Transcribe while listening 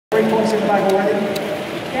3 points in the bag already?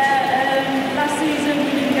 Yeah, last season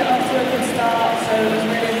we didn't get off to a good start, so it was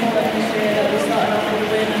really important this year that we started off with a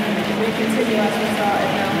win and we continue as we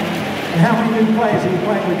started now. And how many new players are you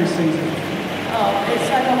playing with this season? Oh, it's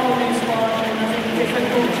like a whole new squad, and I think different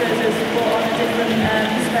cultures has brought on a different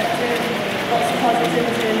perspective, lots of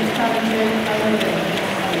positivity and it's challenging. I love it.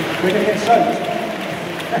 We're going to get soaked.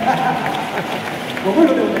 Well, we're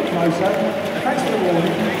a little bit closer. Thanks for the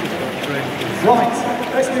warning. Right,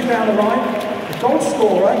 let's move down the line. The goal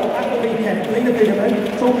scorer at the weekend, Lena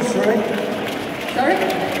Biderman, talk us through it. Sorry?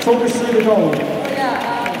 Talk us through the goal. Oh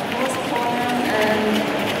yeah, most corner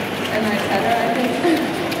and I header, I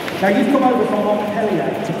think. Now you've come over from Montpellier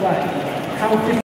to play. How different